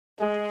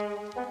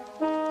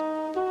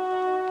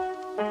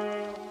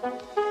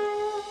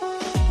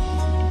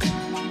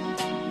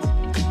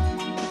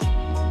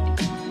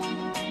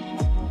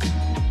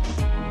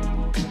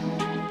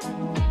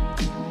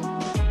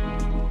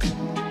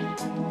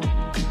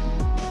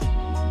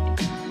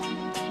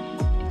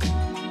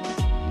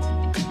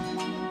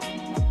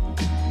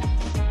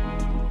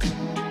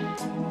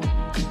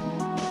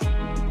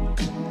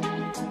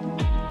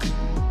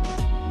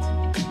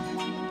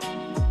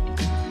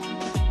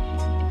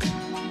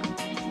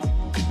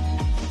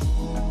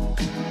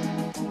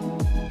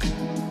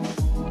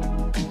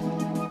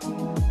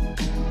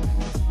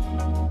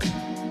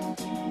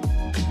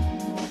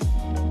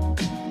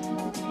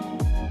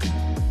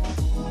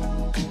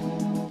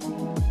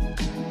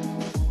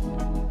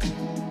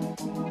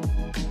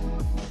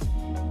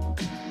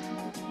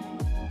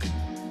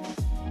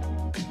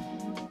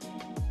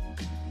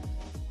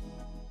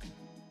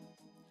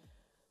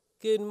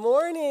Good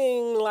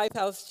morning,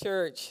 Lifehouse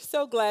Church.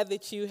 So glad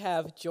that you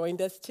have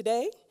joined us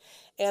today.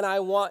 And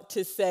I want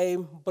to say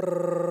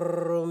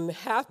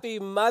happy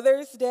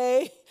Mother's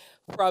Day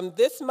from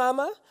this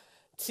mama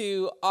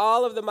to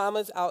all of the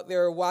mamas out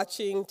there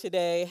watching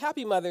today.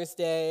 Happy Mother's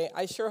Day.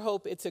 I sure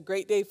hope it's a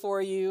great day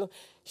for you.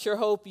 Sure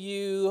hope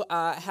you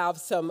have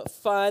some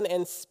fun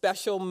and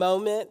special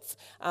moments.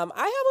 I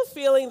have a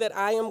feeling that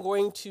I am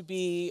going to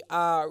be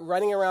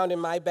running around in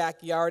my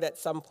backyard at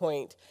some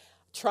point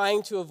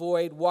trying to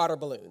avoid water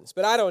balloons,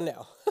 but I don't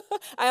know.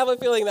 I have a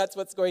feeling that's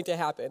what's going to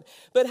happen.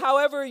 But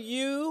however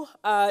you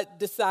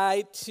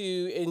decide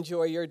to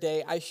enjoy your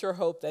day, I sure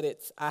hope that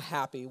it's a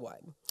happy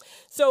one.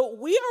 So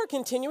we are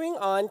continuing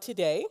on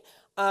today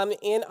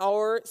in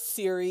our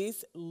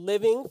series,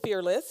 Living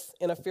Fearless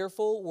in a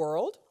Fearful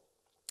World.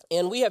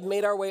 And we have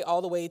made our way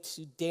all the way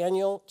to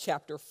Daniel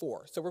chapter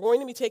 4. So we're going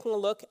to be taking a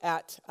look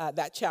at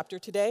that chapter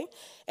today.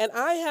 And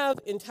I have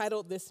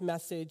entitled this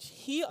message,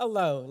 He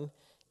Alone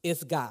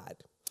is God.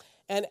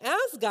 And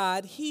as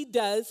God, he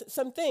does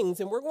some things,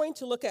 and we're going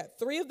to look at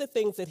three of the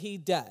things that he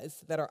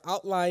does that are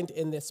outlined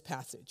in this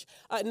passage.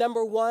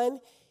 Number one,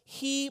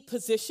 he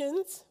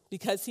positions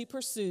because he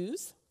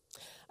pursues.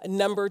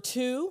 Number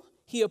two,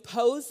 he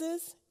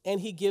opposes and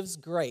he gives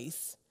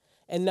grace.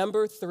 And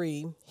number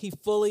three, he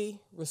fully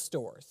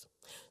restores.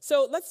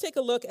 So let's take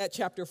a look at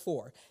chapter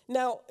 4.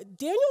 Now,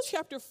 Daniel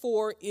chapter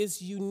 4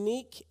 is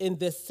unique in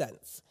this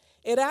sense.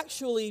 It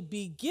actually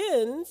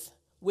begins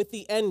with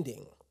the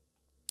ending.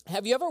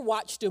 Have you ever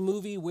watched a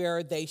movie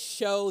where they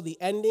show the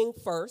ending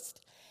first,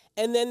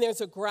 and then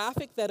there's a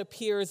graphic that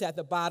appears at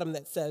the bottom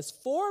that says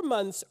 4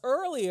 months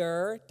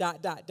earlier, ...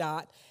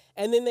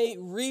 and then they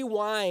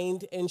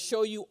rewind and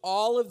show you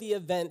all of the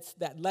events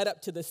that led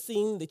up to the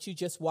scene that you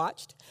just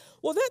watched?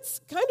 Well,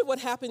 that's kind of what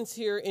happens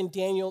here in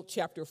Daniel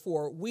chapter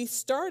 4. We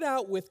start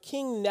out with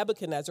King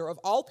Nebuchadnezzar, of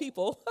all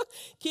people,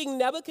 King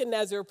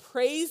Nebuchadnezzar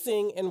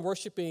praising and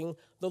worshiping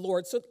the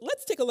Lord. So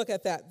let's take a look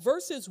at that.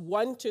 Verses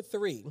 1 to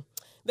 3.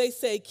 They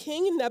say,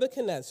 King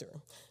Nebuchadnezzar,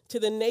 to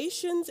the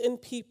nations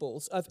and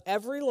peoples of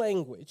every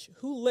language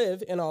who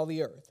live in all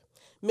the earth,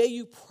 may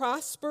you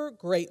prosper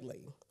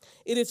greatly.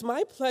 It is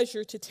my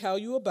pleasure to tell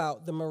you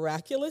about the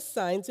miraculous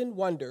signs and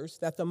wonders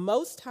that the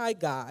Most High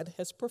God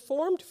has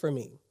performed for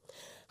me.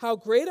 How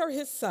great are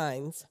his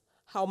signs,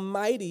 how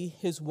mighty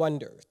his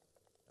wonders.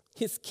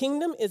 His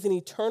kingdom is an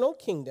eternal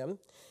kingdom.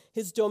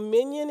 His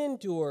dominion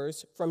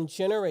endures from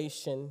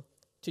generation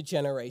to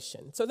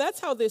generation. So that's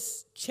how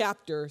this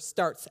chapter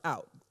starts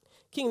out.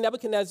 King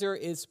Nebuchadnezzar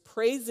is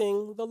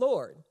praising the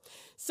Lord.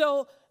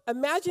 So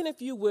imagine,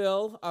 if you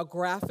will, a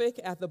graphic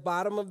at the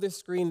bottom of the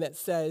screen that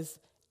says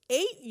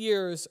 8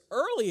 years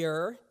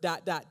earlier, ...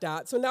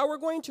 So now we're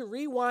going to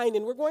rewind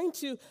and we're going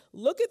to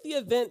look at the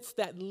events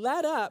that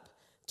led up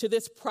to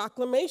this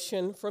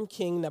proclamation from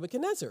King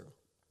Nebuchadnezzar.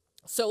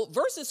 So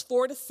verses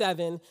 4 to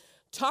 7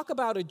 talk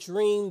about a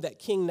dream that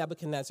King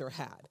Nebuchadnezzar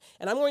had.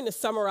 And I'm going to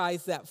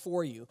summarize that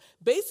for you.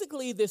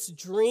 Basically, this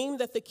dream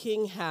that the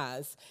king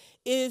has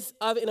is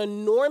of an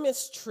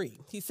enormous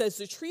tree. He says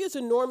the tree is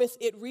enormous.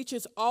 It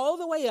reaches all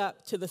the way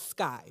up to the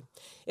sky.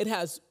 It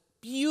has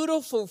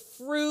beautiful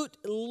fruit,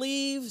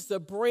 leaves, the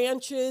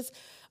branches.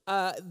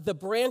 The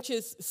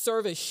branches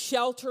serve as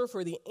shelter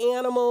for the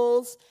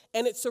animals,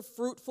 and it's a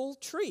fruitful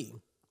tree.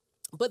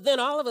 But then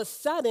all of a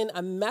sudden,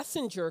 a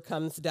messenger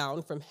comes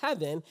down from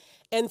heaven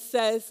and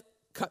says,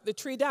 cut the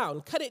tree down.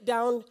 Cut it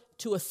down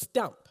to a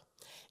stump.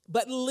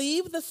 But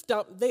leave the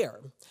stump there.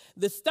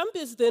 The stump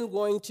is then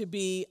going to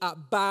be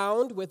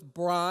bound with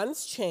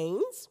bronze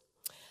chains.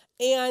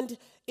 And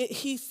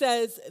he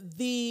says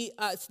the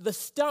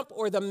stump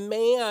or the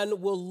man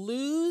will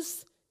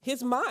lose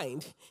his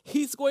mind.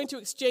 He's going to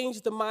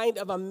exchange the mind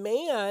of a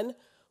man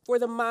for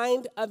the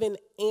mind of an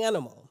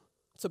animal.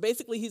 So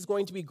basically, he's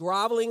going to be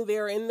groveling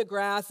there in the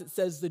grass. It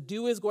says the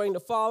dew is going to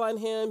fall on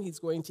him. He's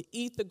going to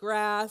eat the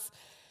grass.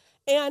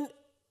 And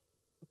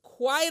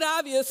quite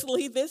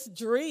obviously, this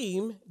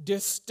dream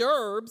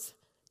disturbs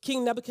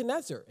King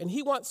Nebuchadnezzar. And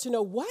he wants to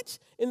know, what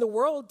in the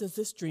world does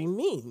this dream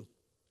mean?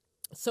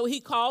 So he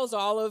calls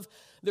all of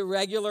the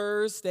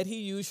regulars that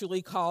he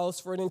usually calls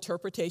for an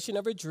interpretation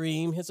of a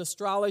dream, his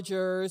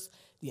astrologers,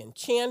 the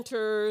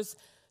enchanters,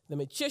 the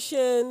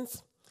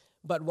magicians.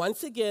 But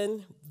once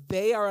again,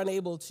 they are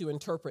unable to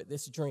interpret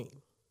this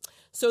dream.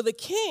 So the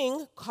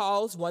king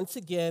calls once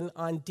again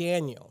on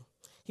Daniel.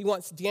 He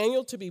wants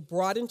Daniel to be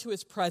brought into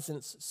his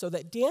presence so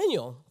that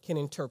Daniel can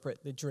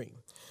interpret the dream.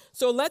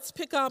 So let's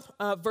pick up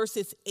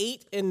verses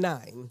 8 and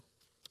 9.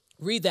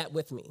 Read that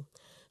with me.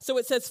 So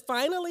it says,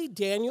 finally,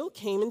 Daniel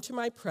came into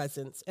my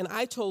presence, and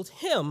I told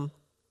him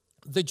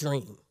the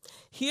dream.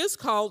 He is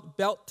called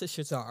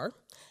Belteshazzar,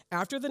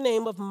 after the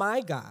name of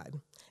my God,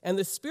 and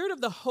the spirit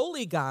of the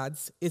holy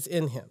gods is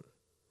in him.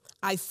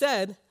 I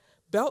said,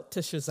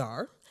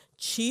 Belteshazzar,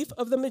 chief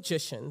of the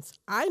magicians,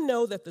 I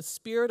know that the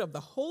spirit of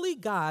the holy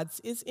gods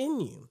is in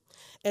you,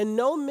 and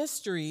no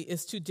mystery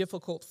is too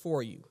difficult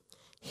for you.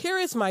 Here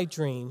is my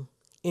dream.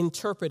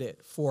 Interpret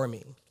it for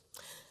me.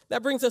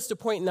 That brings us to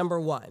point number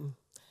 1.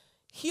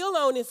 He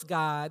alone is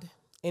God,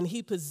 and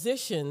he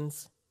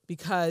positions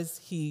because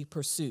he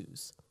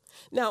pursues.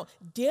 Now,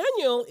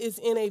 Daniel is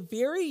in a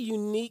very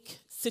unique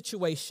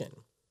situation.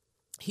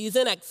 He's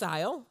in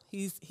exile.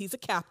 He's a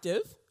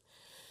captive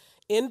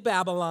in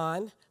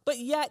Babylon, but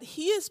yet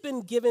he has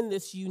been given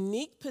this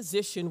unique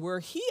position where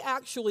he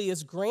actually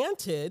is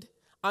granted,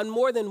 on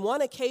more than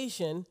one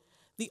occasion,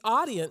 the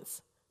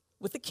audience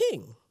with the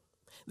king.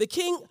 The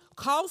king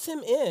calls him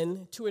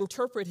in to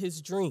interpret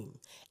his dream.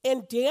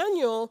 And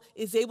Daniel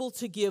is able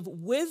to give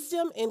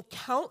wisdom and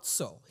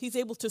counsel. He's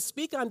able to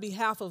speak on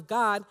behalf of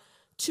God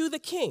to the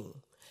king.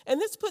 And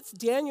this puts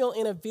Daniel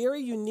in a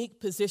very unique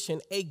position.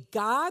 A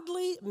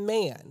godly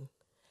man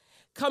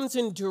comes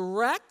in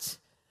direct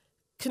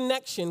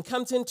connection,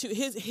 comes into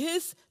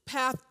his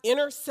path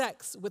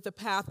intersects with the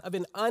path of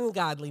an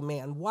ungodly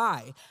man.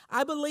 Why?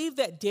 I believe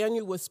that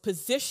Daniel was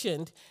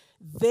positioned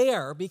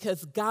there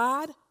because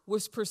God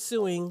was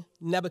pursuing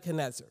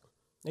Nebuchadnezzar.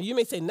 Now you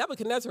may say,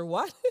 Nebuchadnezzar,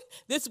 what?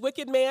 This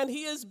wicked man,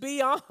 he is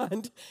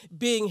beyond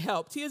being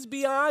helped. He is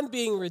beyond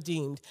being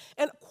redeemed.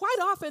 And quite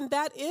often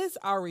that is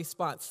our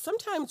response.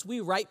 Sometimes we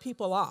write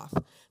people off.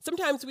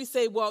 Sometimes we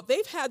say, well,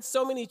 they've had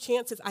so many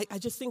chances, I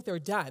just think they're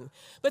done.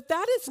 But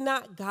that is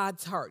not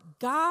God's heart.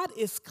 God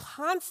is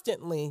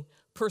constantly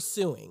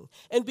pursuing.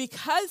 And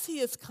because he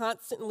is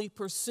constantly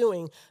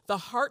pursuing the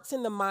hearts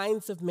and the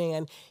minds of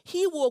man,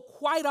 he will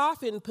quite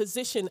often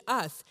position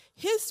us,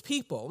 his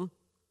people,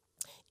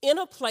 in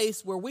a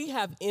place where we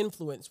have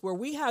influence, where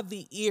we have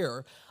the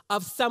ear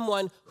of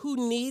someone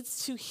who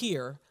needs to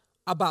hear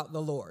about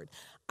the Lord.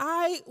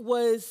 I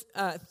was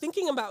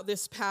thinking about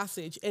this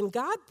passage, and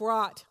God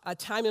brought a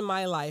time in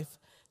my life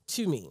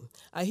to me.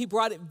 He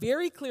brought it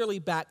very clearly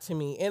back to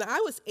me. And I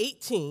was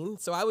 18,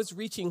 so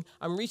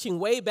I'm reaching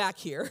way back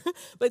here.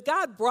 But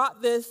God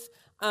brought this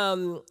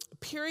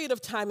period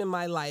of time in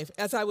my life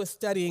as I was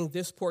studying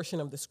this portion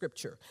of the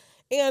scripture.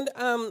 And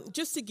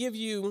just to give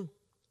you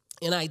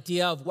an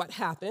idea of what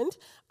happened,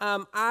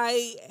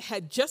 I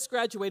had just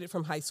graduated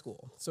from high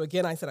school. So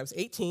again, I said I was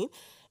 18.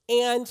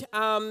 And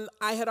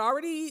I had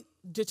already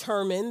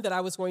determined that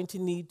I was going to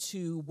need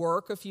to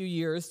work a few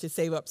years to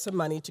save up some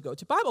money to go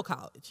to Bible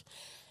college.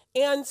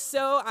 And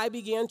so I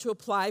began to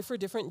apply for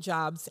different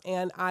jobs,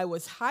 and I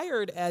was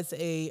hired as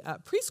a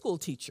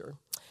preschool teacher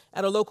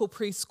at a local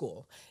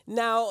preschool.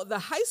 Now, the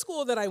high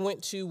school that I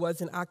went to was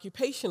an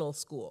occupational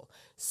school.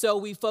 So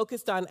we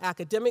focused on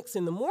academics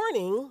in the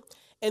morning,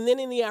 and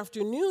then in the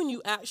afternoon,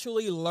 you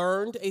actually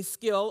learned a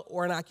skill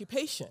or an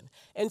occupation.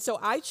 And so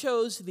I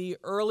chose the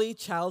early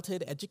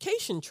childhood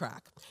education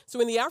track.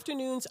 So in the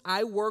afternoons,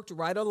 I worked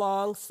right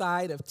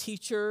alongside of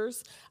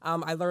teachers.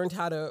 I learned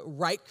how to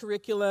write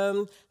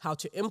curriculum, how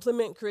to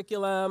implement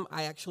curriculum.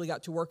 I actually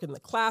got to work in the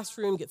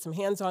classroom, get some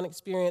hands-on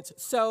experience.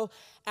 So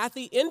at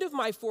the end of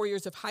my 4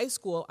 years of high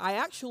school, I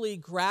actually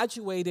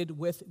graduated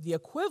with the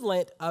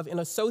equivalent of an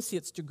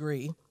associate's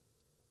degree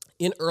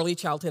in early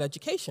childhood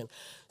education.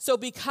 So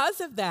because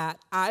of that,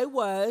 I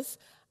was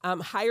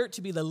hired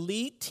to be the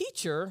lead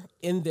teacher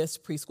in this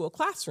preschool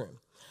classroom.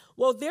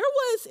 Well, there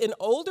was an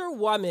older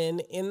woman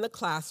in the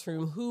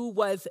classroom who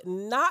was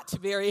not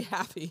very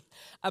happy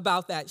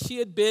about that. She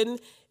had been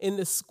in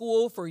the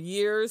school for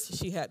years.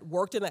 She had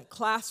worked in that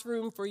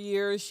classroom for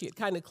years. She had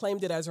kind of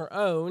claimed it as her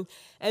own.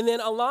 And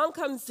then along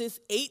comes this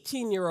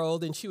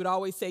 18-year-old, and she would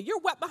always say, "You're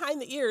wet behind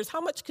the ears.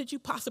 How much could you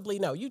possibly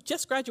know? You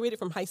just graduated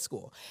from high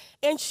school."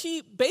 And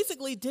she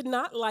basically did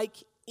not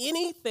like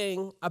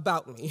anything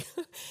about me.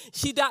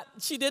 She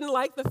didn't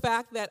like the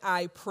fact that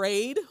I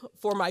prayed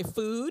for my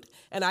food,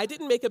 and I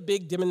didn't make a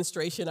big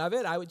demonstration of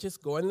it. I would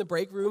just go in the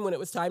break room when it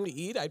was time to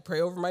eat. I'd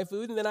pray over my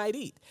food, and then I'd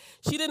eat.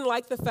 She didn't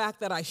like the fact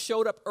that I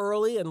showed up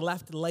early and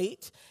left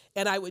late,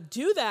 and I would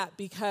do that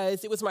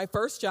because it was my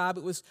first job.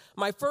 It was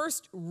my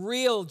first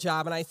real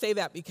job, and I say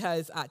that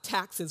because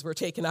taxes were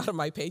taken out of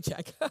my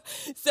paycheck.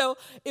 So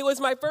it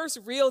was my first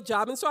real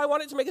job, and so I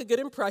wanted to make a good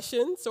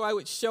impression, so I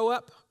would show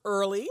up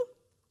early.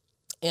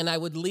 And I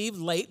would leave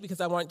late because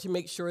I wanted to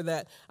make sure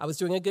that I was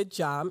doing a good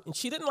job. And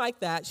she didn't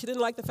like that. She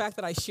didn't like the fact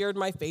that I shared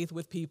my faith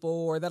with people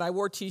or that I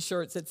wore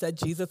T-shirts that said,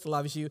 "Jesus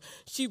loves you."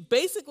 She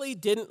basically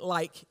didn't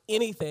like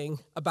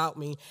anything about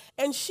me.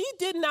 And she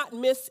did not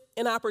miss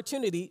an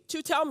opportunity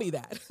to tell me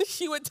that.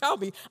 She would tell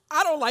me,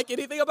 "I don't like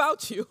anything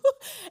about you."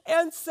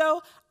 And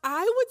so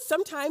I would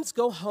sometimes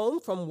go home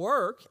from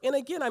work. And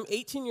again, I'm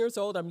 18 years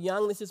old. I'm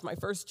young. This is my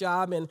first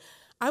job. And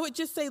I would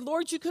just say,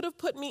 "Lord, you could have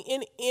put me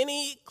in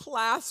any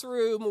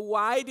classroom.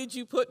 Why did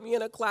you put me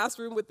in a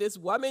classroom with this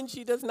woman?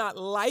 She does not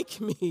like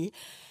me."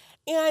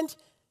 And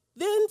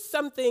then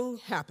something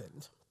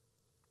happened.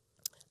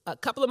 A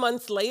couple of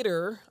months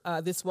later,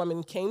 this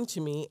woman came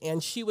to me,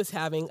 and she was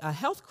having a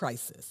health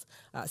crisis.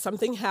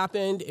 Something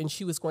happened, and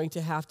she was going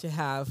to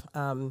have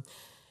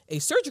a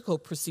surgical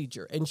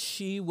procedure, and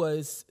she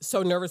was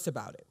so nervous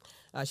about it.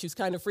 She was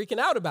kind of freaking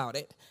out about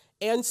it.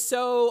 And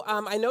so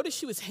I noticed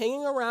she was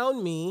hanging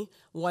around me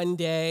one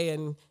day,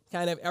 and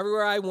kind of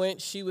everywhere I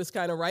went, she was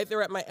kind of right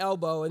there at my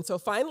elbow. And so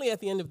finally, at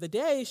the end of the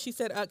day, she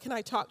said, "Can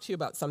I talk to you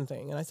about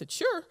something?" And I said,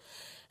 "Sure."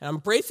 And I'm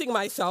bracing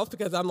myself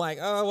because I'm like,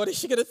 "Oh, what is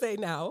she going to say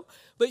now?"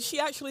 But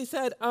she actually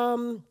said,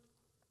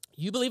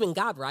 you believe in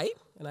God, right?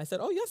 And I said,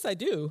 oh, yes, I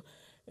do.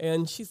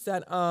 And she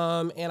said,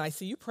 and I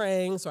see you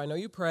praying, so I know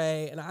you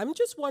pray, and I'm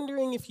just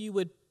wondering if you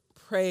would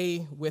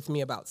pray with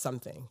me about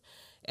something.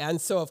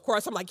 And so, of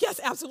course, I'm like, yes,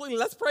 absolutely,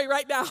 let's pray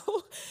right now.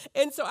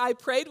 And so I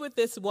prayed with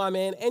this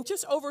woman, and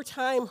just over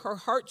time, her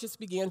heart just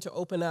began to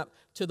open up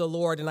to the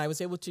Lord, and I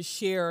was able to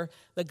share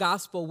the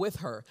gospel with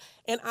her.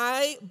 And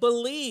I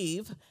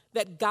believe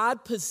that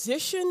God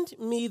positioned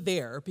me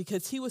there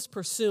because he was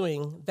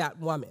pursuing that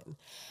woman.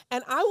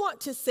 And I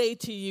want to say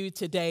to you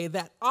today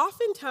that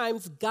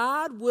oftentimes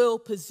God will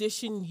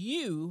position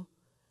you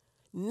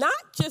not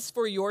just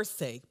for your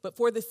sake, but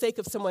for the sake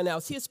of someone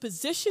else. He has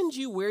positioned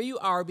you where you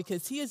are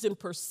because he is in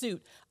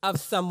pursuit of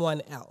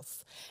someone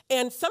else.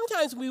 And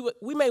sometimes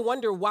we may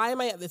wonder, why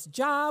am I at this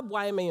job?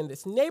 Why am I in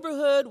this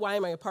neighborhood? Why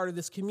am I a part of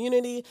this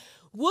community?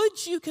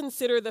 Would you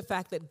consider the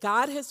fact that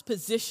God has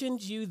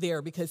positioned you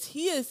there because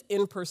he is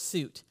in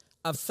pursuit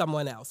of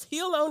someone else? He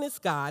alone is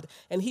God,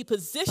 and he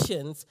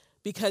positions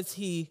because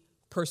he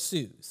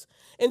pursues.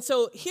 And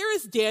so here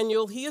is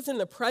Daniel. He is in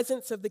the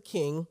presence of the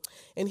king,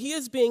 and he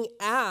is being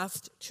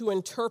asked to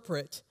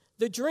interpret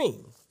the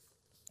dream.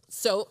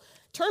 So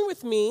turn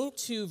with me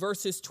to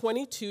verses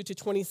 22 to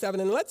 27,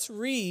 and let's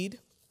read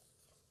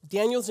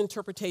Daniel's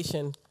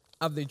interpretation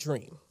of the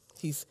dream.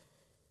 He's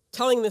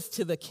telling this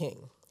to the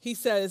king. He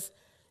says,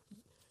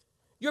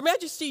 "Your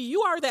Majesty,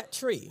 you are that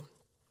tree.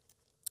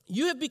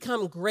 You have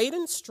become great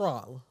and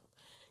strong.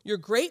 Your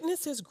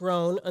greatness has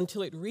grown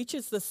until it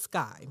reaches the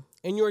sky,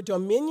 and your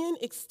dominion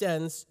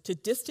extends to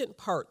distant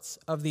parts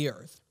of the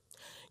earth.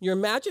 Your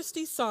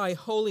Majesty saw a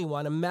holy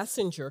one, a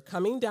messenger,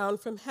 coming down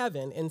from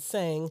heaven and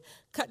saying,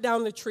 'Cut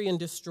down the tree and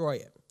destroy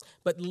it,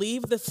 but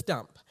leave the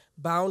stump,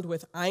 bound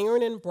with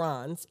iron and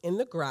bronze, in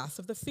the grass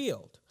of the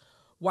field.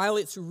 While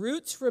its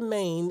roots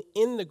remain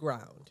in the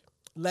ground,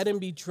 let him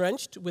be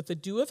drenched with the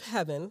dew of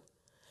heaven.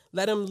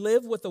 Let him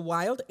live with the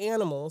wild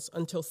animals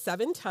until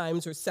 7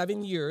 times or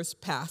 7 years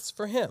pass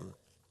for him.'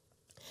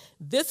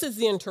 This is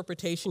the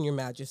interpretation, Your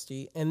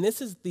Majesty, and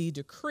this is the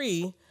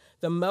decree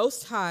the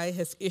Most High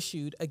has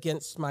issued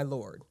against my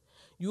Lord.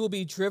 You will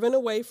be driven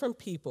away from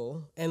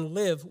people and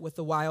live with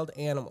the wild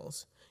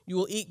animals. You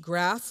will eat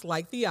grass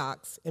like the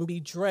ox and be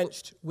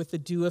drenched with the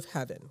dew of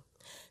heaven.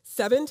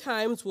 7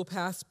 times will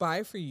pass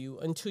by for you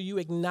until you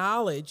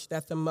acknowledge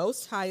that the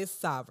Most High is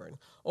sovereign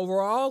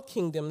over all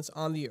kingdoms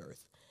on the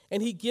earth,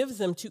 and he gives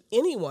them to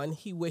anyone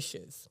he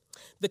wishes.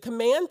 The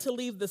command to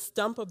leave the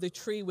stump of the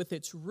tree with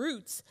its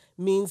roots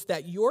means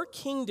that your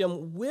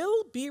kingdom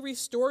will be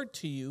restored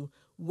to you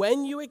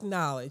when you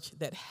acknowledge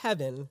that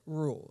heaven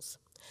rules.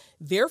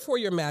 Therefore,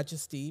 Your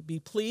Majesty, be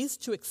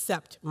pleased to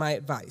accept my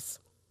advice.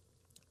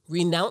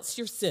 Renounce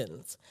your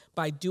sins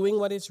by doing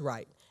what is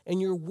right, and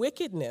your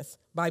wickedness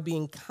by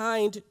being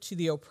kind to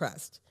the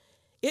oppressed.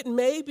 It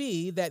may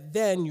be that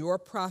then your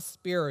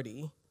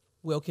prosperity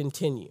will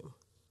continue."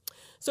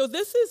 So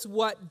this is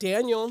what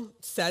Daniel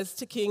says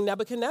to King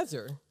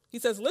Nebuchadnezzar. He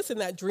says, listen,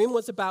 that dream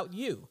was about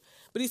you.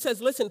 But he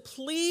says, listen,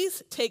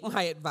 please take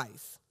my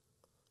advice.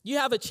 You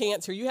have a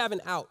chance here. You have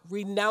an out.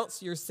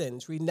 Renounce your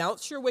sins.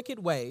 Renounce your wicked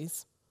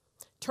ways.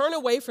 Turn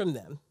away from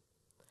them.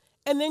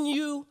 And then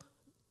you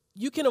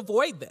can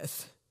avoid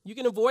this. You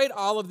can avoid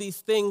all of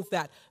these things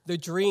that the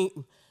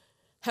dream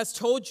has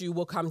told you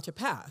will come to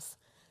pass.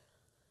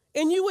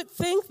 And you would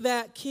think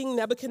that King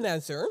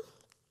Nebuchadnezzar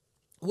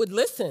would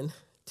listen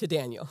to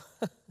Daniel.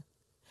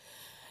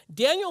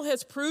 Daniel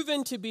has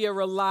proven to be a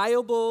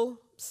reliable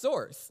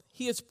source.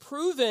 He has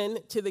proven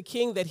to the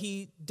king that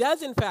he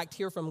does, in fact,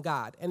 hear from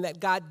God and that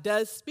God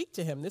does speak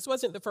to him. This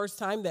wasn't the first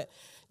time that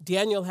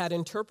Daniel had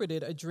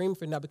interpreted a dream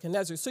for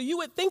Nebuchadnezzar. So you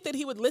would think that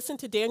he would listen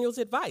to Daniel's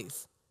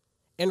advice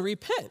and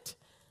repent.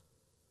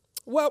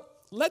 Well,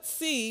 let's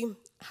see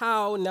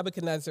how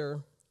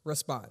Nebuchadnezzar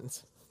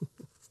responds.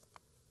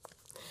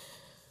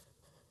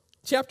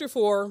 Chapter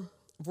 4,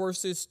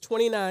 verses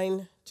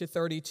 29 to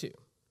 32.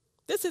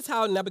 This is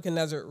how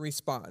Nebuchadnezzar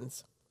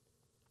responds.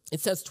 It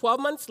says, 12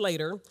 months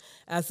later,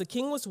 as the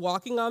king was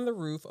walking on the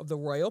roof of the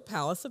royal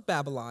palace of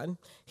Babylon,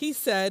 he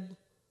said,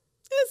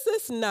 "Is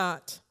this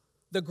not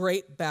the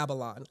great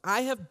Babylon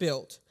I have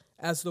built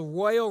as the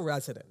royal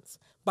residence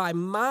by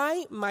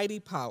my mighty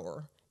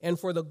power and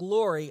for the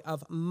glory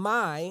of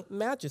my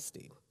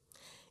majesty?"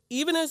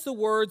 Even as the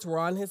words were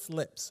on his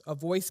lips, a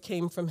voice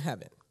came from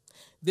heaven.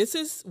 "This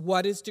is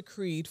what is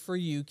decreed for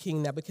you,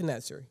 King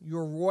Nebuchadnezzar.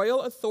 Your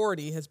royal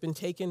authority has been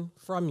taken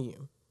from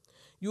you.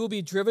 You will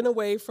be driven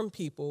away from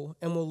people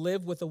and will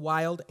live with the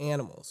wild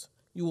animals.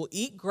 You will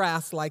eat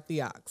grass like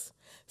the ox.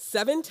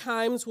 7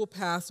 times will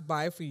pass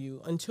by for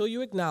you until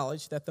you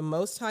acknowledge that the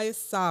Most High is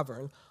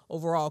sovereign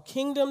over all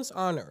kingdoms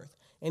on earth,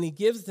 and he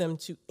gives them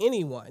to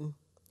anyone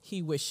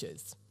he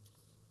wishes."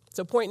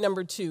 So point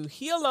number 2,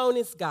 he alone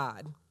is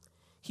God.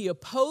 He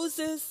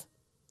opposes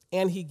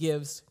and he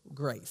gives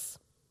grace.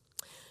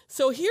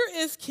 So here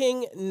is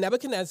King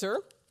Nebuchadnezzar.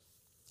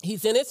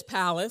 He's in his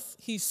palace.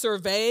 He's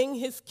surveying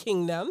his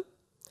kingdom.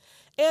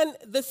 And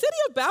the city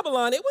of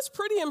Babylon, it was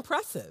pretty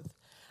impressive.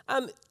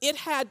 It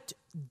had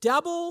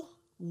double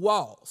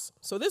walls.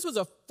 So this was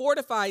a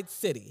fortified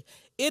city.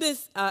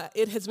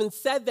 It has been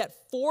said that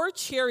 4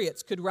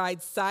 chariots could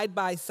ride side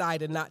by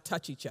side and not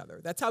touch each other.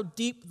 That's how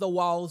deep the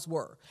walls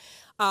were.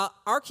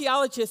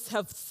 Archaeologists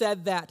have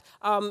said that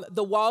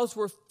the walls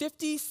were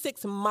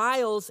 56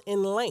 miles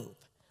in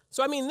length.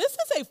 So, I mean, this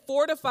is a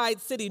fortified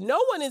city.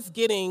 No one is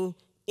getting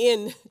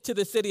into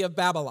the city of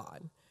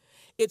Babylon.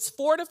 It's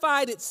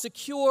fortified, it's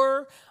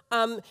secure.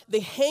 The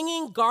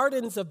Hanging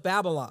Gardens of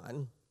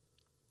Babylon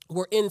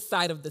were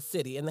inside of the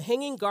city. And the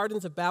Hanging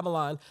Gardens of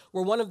Babylon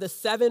were one of the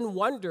 7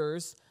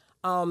 wonders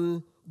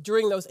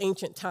during those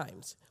ancient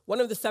times. One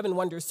of the 7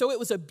 wonders. So it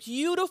was a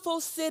beautiful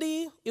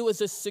city. It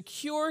was a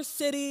secure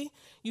city.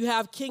 You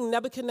have King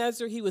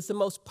Nebuchadnezzar. He was the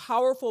most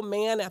powerful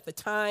man at the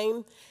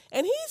time.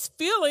 And he's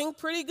feeling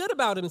pretty good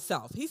about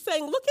himself. He's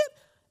saying, look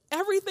at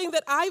everything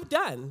that I've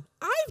done.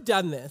 I've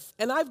done this,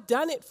 and I've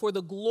done it for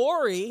the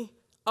glory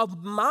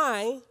of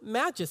my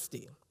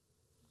majesty.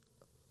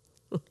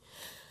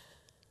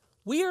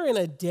 We are in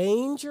a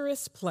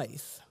dangerous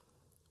place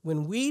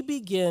when we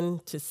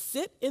begin to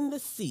sit in the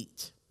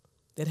seat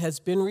that has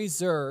been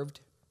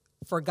reserved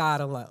for God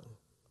alone.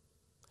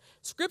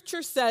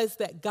 Scripture says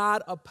that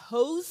God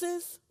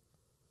opposes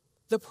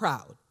the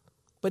proud,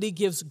 but he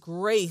gives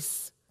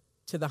grace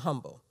to the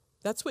humble.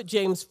 That's what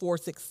James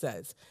 4:6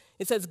 says.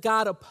 It says,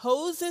 God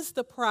opposes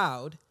the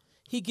proud,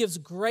 he gives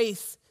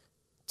grace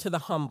to the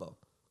humble.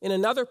 In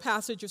another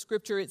passage of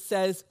Scripture, it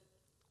says,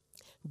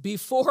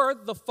 before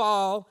the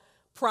fall,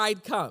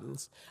 pride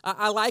comes.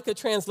 I like a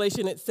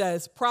translation, it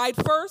says, pride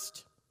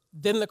first,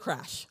 then the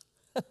crash.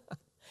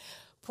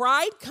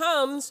 Pride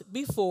comes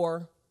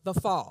before the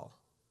fall.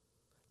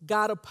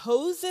 God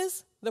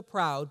opposes the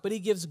proud, but he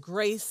gives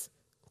grace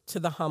to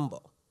the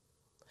humble.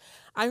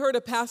 I heard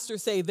a pastor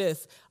say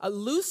this,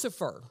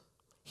 Lucifer,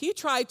 he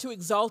tried to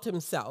exalt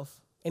himself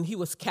and he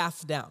was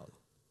cast down.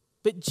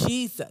 But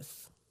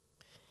Jesus,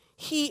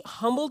 he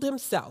humbled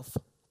himself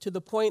to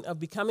the point of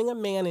becoming a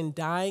man and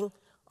dying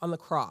on the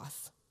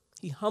cross.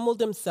 He humbled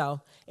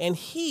himself and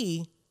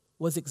he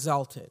was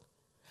exalted.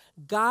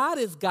 God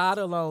is God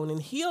alone,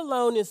 and he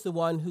alone is the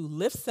one who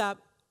lifts up.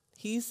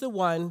 He's the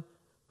one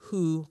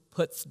who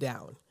puts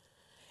down.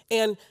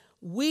 And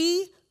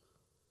we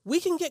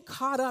can get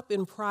caught up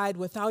in pride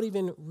without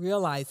even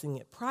realizing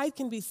it. Pride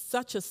can be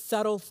such a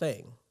subtle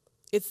thing.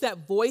 It's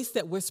that voice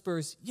that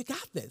whispers, you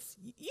got this.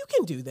 You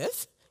can do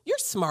this. You're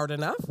smart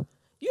enough.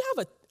 You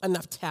have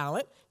enough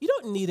talent. You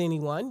don't need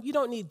anyone. You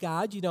don't need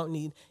God. You don't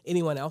need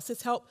anyone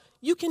else's help.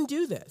 You can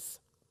do this.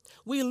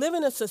 We live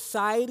in a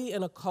society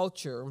and a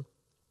culture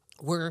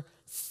where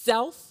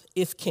self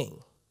is king.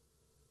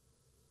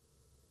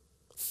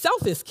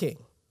 Self is king.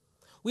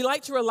 We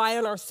like to rely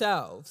on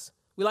ourselves.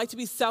 We like to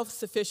be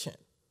self-sufficient.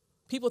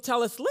 People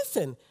tell us,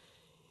 listen,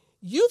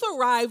 you've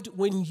arrived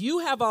when you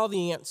have all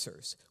the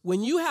answers,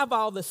 when you have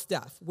all the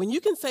stuff, when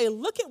you can say,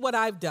 look at what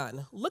I've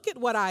done, look at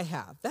what I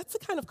have. That's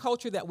the kind of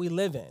culture that we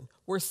live in,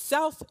 where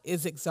self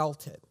is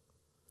exalted.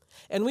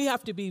 And we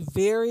have to be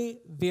very,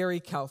 very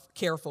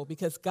careful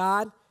because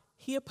God,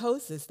 he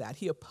opposes that.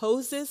 He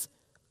opposes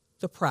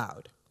the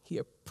proud. He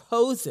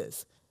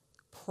opposes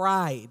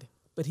pride,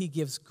 but he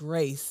gives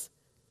grace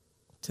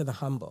to the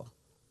humble.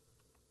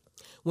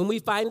 When we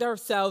find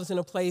ourselves in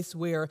a place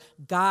where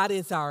God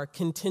is our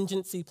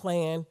contingency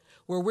plan,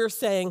 where we're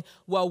saying,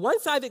 well,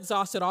 once I've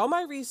exhausted all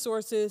my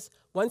resources,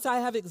 once I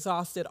have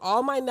exhausted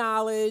all my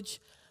knowledge,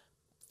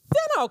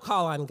 then I'll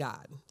call on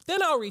God.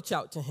 Then I'll reach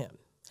out to him.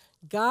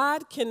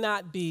 God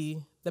cannot be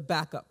the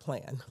backup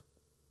plan.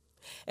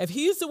 If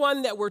he's the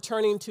one that we're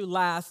turning to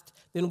last,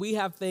 then we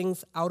have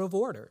things out of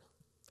order.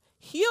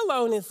 He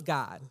alone is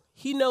God.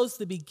 He knows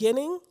the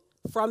beginning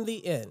from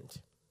the end.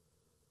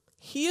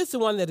 He is the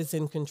one that is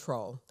in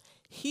control.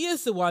 He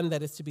is the one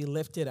that is to be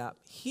lifted up.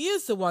 He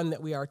is the one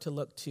that we are to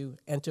look to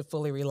and to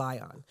fully rely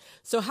on.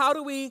 So how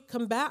do we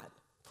combat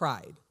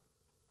pride?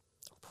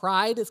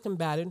 Pride is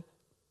combated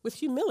with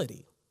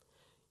humility.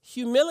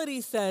 Humility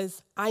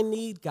says, I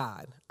need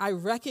God. I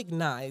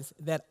recognize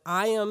that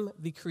I am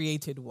the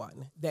created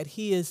one, that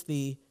he is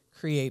the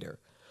creator.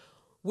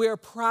 Where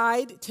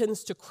pride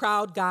tends to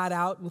crowd God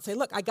out and say,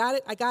 look, I got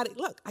it.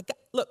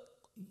 Look,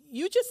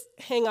 you just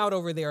hang out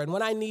over there, and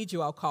when I need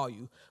you, I'll call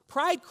you.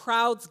 Pride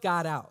crowds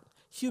God out.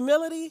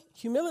 Humility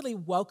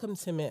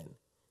welcomes him in.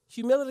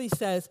 Humility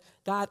says,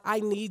 God,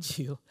 I need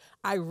you.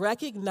 I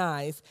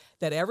recognize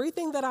that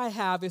everything that I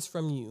have is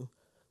from you,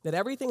 that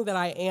everything that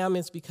I am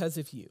is because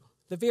of you.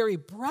 The very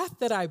breath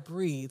that I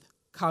breathe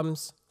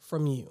comes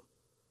from you.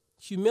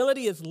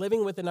 Humility is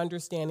living with an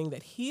understanding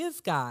that he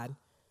is God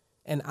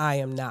and I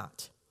am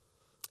not.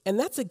 And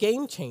that's a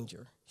game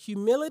changer.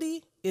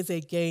 Humility is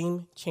a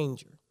game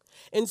changer.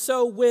 And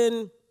so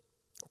when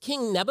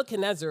King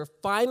Nebuchadnezzar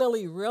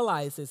finally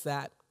realizes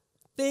that,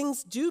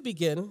 things do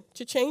begin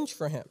to change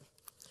for him.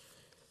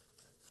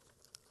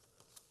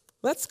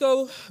 Let's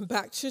go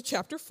back to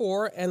chapter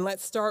 4, and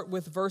let's start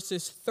with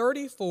verses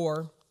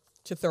 34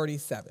 to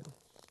 37.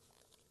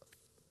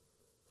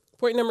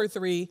 Point number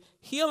 3,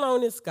 he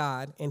alone is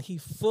God, and he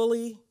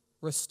fully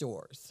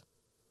restores.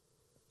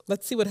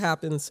 Let's see what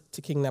happens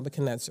to King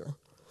Nebuchadnezzar.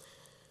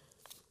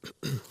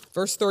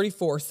 Verse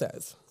 34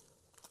 says,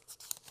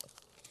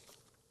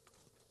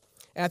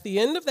 At the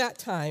end of that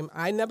time,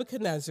 I,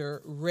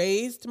 Nebuchadnezzar,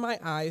 raised my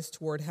eyes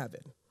toward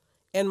heaven,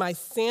 and my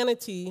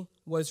sanity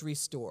was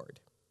restored.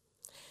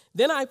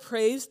 Then I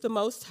praised the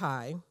Most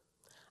High.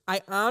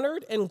 I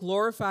honored and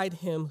glorified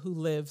him who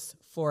lives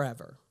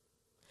forever.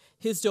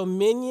 His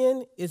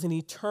dominion is an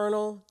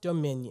eternal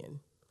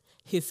dominion.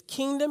 His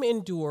kingdom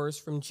endures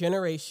from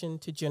generation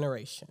to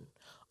generation.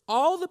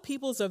 All the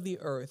peoples of the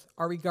earth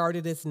are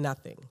regarded as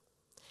nothing.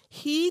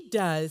 He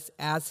does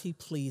as he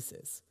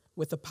pleases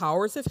with the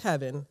powers of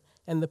heaven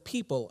and the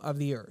people of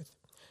the earth.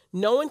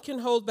 No one can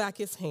hold back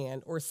his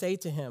hand or say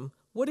to him,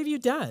 "What have you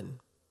done?"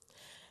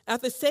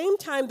 At the same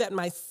time that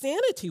my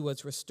sanity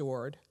was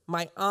restored,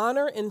 my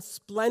honor and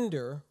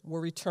splendor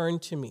were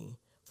returned to me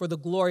for the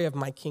glory of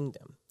my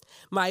kingdom.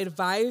 My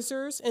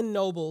advisors and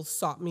nobles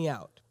sought me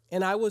out,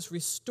 and I was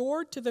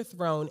restored to the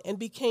throne and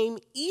became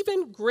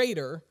even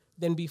greater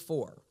than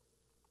before.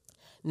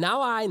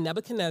 Now I,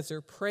 Nebuchadnezzar,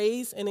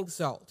 praise and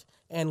exalt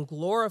and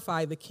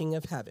glorify the King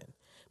of heaven,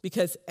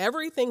 because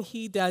everything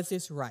he does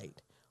is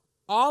right.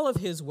 All of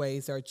his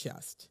ways are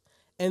just,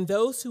 and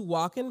those who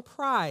walk in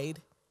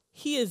pride,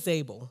 he is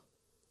able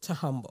to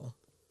humble.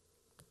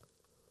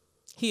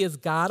 He is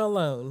God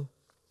alone,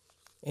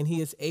 and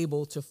he is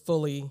able to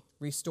fully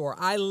restore.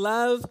 I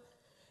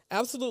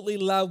absolutely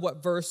love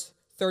what verse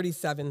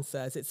 37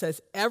 says. It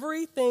says,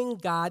 everything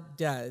God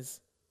does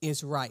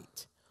is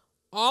right.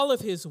 All of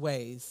his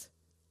ways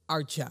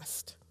are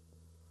just.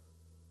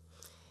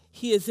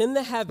 He is in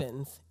the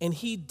heavens, and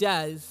he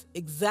does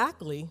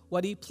exactly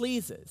what he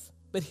pleases.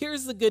 But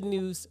here's the good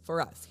news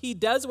for us. He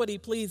does what he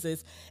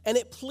pleases, and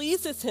it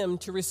pleases him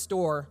to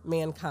restore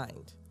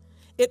mankind.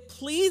 It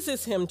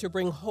pleases him to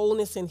bring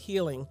wholeness and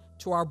healing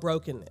to our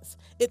brokenness.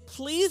 It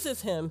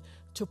pleases him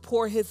to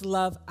pour his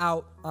love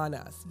out on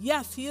us.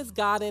 Yes, he is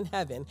God in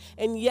heaven,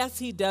 and yes,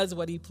 he does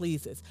what he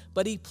pleases,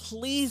 but he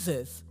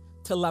pleases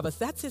to love us.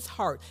 That's his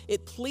heart.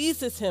 It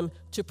pleases him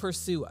to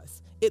pursue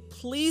us. It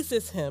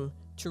pleases him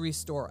to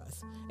restore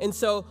us. And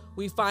so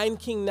we find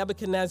King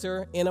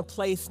Nebuchadnezzar in a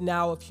place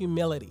now of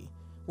humility,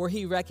 where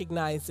he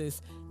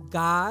recognizes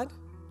God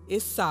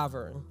is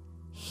sovereign.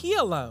 He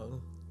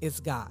alone is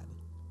God.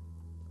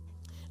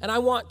 And I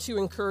want to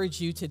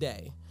encourage you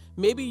today.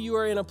 Maybe you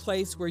are in a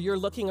place where you're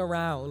looking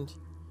around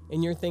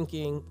and you're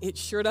thinking, it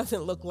sure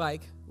doesn't look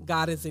like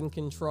God is in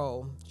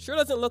control. Sure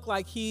doesn't look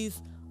like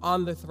he's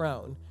on the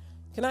throne.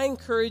 Can I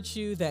encourage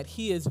you that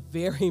he is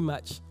very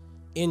much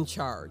in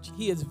charge?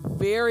 He is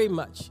very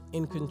much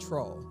in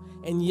control.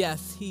 And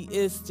yes, he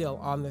is still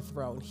on the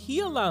throne. He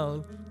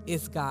alone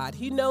is God.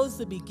 He knows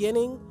the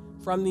beginning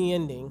from the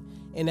ending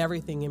and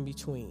everything in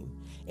between.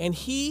 And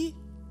he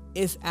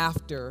is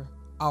after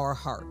our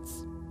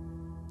hearts.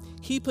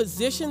 He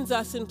positions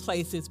us in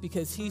places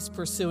because he's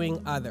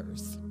pursuing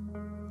others.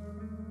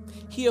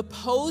 He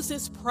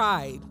opposes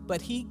pride,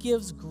 but he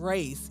gives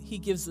grace. He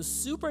gives the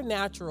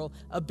supernatural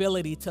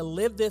ability to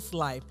live this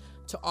life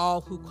to all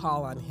who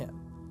call on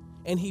him.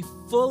 And he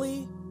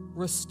fully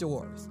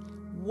restores.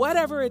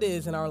 Whatever it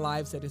is in our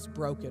lives that is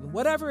broken,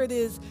 whatever it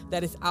is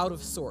that is out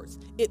of sorts,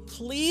 it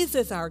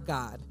pleases our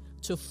God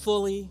to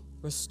fully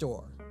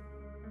restore.